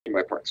integration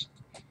by parts.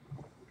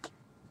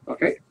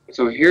 Okay,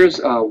 so here's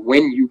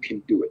when you can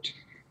do it.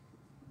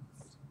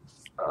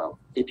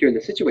 If you're in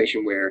the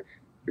situation where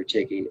you're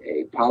taking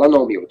a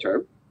polynomial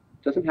term,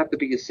 it doesn't have to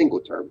be a single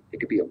term, it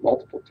could be a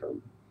multiple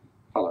term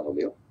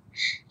polynomial,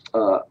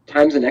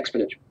 times an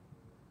exponential.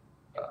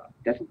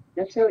 Doesn't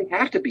necessarily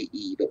have to be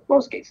e, but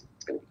most cases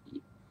it's going to be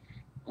e.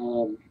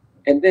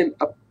 And then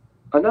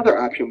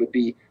another option would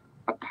be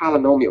a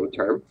polynomial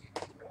term.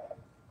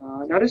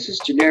 Now this is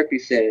generically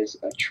says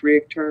a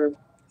trig term,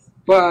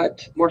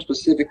 but more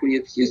specifically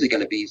it's usually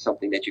going to be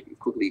something that you can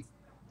quickly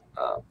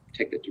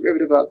take the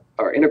derivative of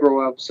or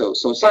integral of. So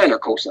sine or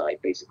cosine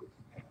basically.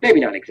 Maybe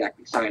not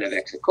exactly sine of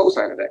x and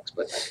cosine of x,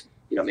 but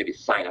maybe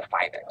sine of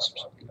 5x or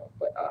something.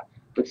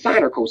 But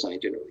sine or cosine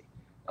generally.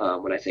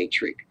 When I say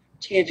trig,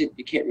 tangent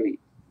you can't really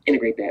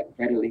integrate that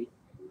readily,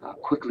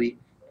 quickly,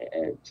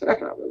 and so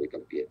that's not really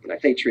going to be it. When I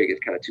say trig, it's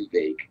kind of too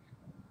vague.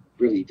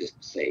 Really,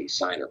 just say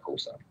sine or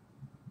cosine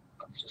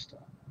of just a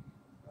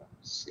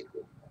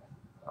single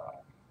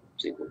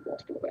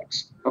multiple of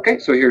x. Okay,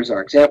 so here's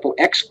our example: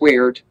 x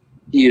squared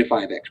e to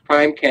 5x.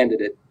 Prime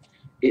candidate.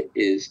 It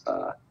is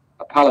a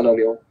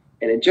polynomial,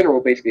 and in general,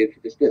 basically,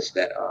 it's this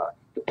that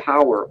the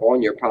power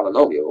on your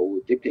polynomial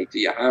will dictate to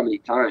you how many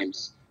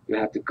times you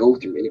have to go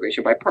through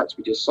integration by parts.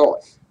 We just saw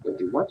it. Went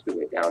through once, we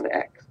went down to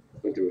x.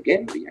 Went through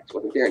again, the x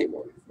wasn't there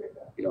anymore.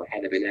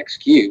 Had it been x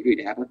cubed,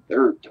 we'd have a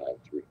third time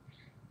through.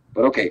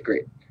 But okay,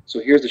 great. So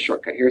here's the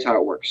shortcut. Here's how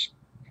it works.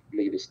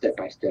 Maybe step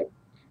by step,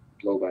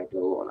 blow by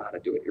blow on how to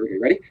do it. Here we go.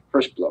 Ready?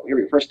 First blow. Here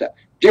we go. First step.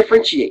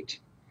 Differentiate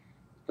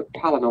the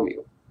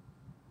polynomial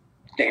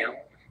down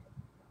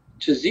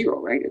to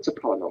 0, right? It's a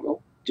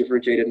polynomial.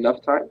 Differentiate it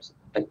enough times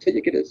until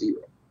you get a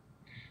 0.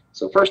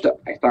 So first up,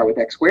 I start with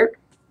x squared,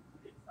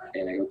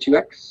 and I go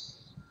 2x.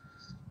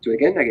 Do it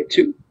again, I get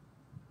 2.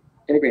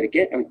 Integrate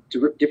again,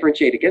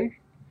 differentiate again,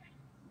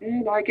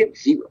 and I get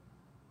 0.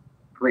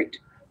 Great.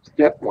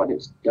 Step 1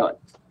 is done.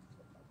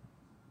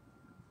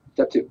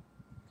 Step 2.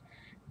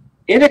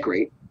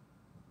 Integrate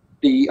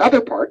the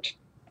other part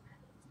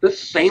the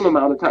same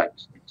amount of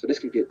times. So this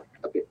can get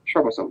a bit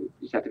troublesome. You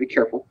just have to be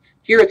careful.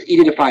 Here it's e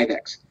to the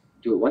 5x.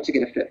 Do it once, you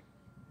get a fifth.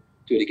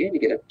 Do it again, you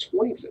get a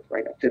 25th,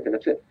 right? A fifth and a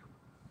fifth.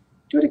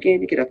 Do it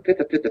again, you get a fifth,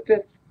 a fifth, a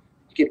fifth.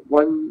 You get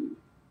 1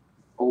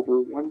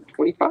 over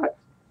 125.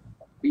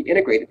 We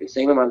integrated the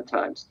same amount of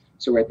times,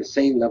 so we're at the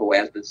same level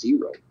as the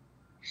 0.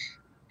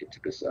 It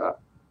took us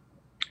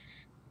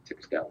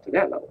down to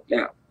that level.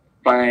 Now,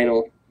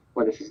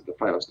 this is the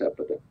final step,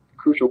 but the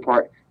crucial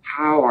part,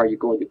 how are you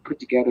going to put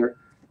together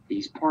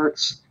these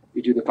parts?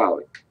 You do the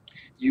following.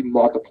 You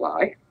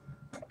multiply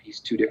these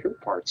two different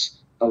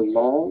parts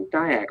along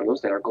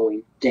diagonals that are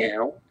going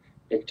down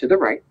and to the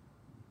right.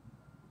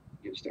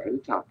 You start at the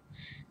top.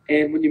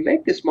 And when you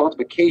make this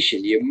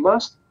multiplication, you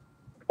must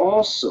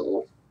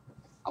also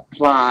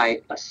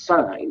apply a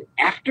sign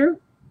after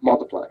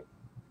multiplying.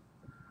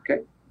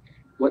 Okay?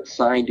 What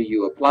sign do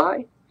you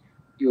apply?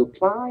 You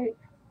apply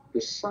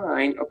the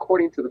sign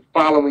according to the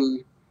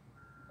following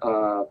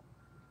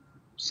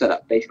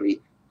setup.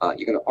 Basically,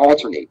 you're going to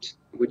alternate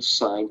which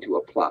sign to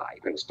apply.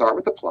 You're going to start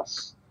with a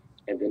plus,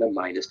 and then a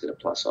minus, then a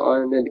plus,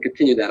 and then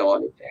continue that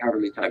on however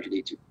many times you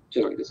need to.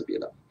 Generally, this will be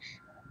enough.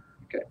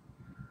 Okay.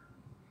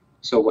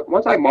 So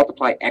once I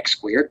multiply x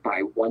squared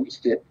by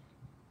 1/5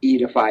 e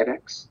to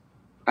 5x,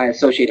 I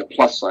associate a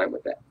plus sign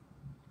with that.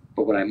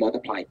 But when I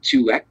multiply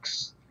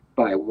 2x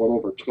by 1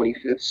 over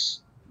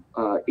 25ths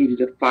e to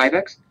the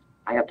 5x,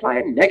 I apply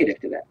a negative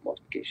to that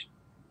multiplication.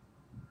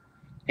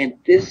 And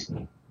this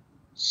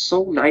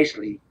so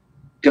nicely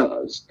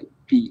does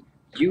the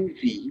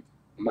uv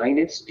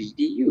minus v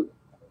du.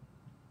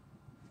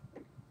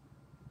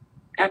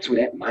 That's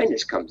where that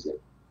minus comes in.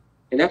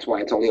 And that's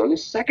why it's only on the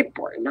second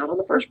part and not on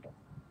the first part.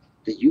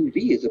 The uv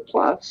is a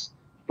plus,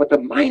 but the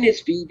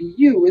minus v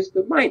du is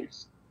the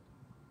minus.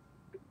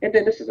 And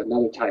then this is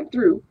another time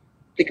through.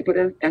 They could put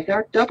it as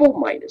our double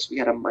minus. We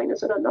had a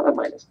minus and another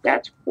minus.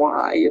 That's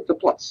why it's a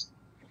plus.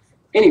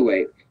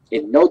 Anyway,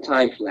 in no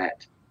time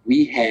flat,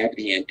 we have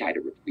the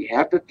antiderivative. We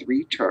have the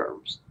 3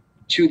 terms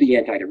to the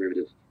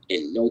antiderivative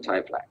in no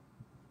time flat.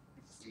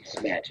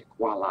 It's magic.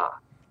 Voila.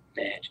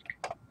 Magic.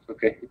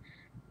 Okay?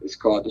 It's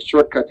called the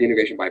shortcut to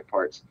integration by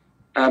parts.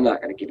 I'm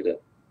not going to give it a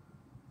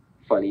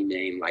funny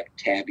name like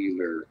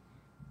tabular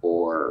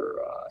or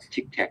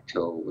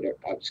tic-tac-toe, whatever.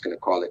 I'm just going to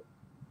call it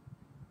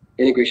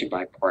integration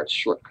by parts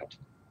shortcut.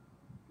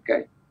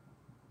 Okay?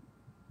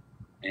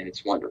 And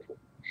it's wonderful.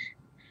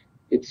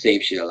 It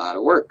saves you a lot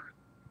of work.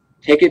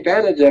 Take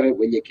advantage of it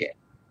when you can.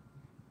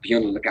 Be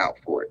on the lookout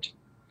for it.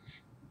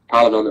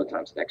 Polynomial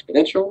times an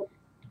exponential,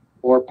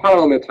 or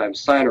polynomial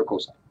times sine or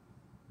cosine.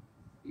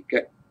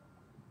 Okay?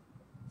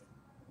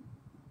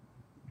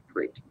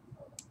 Great.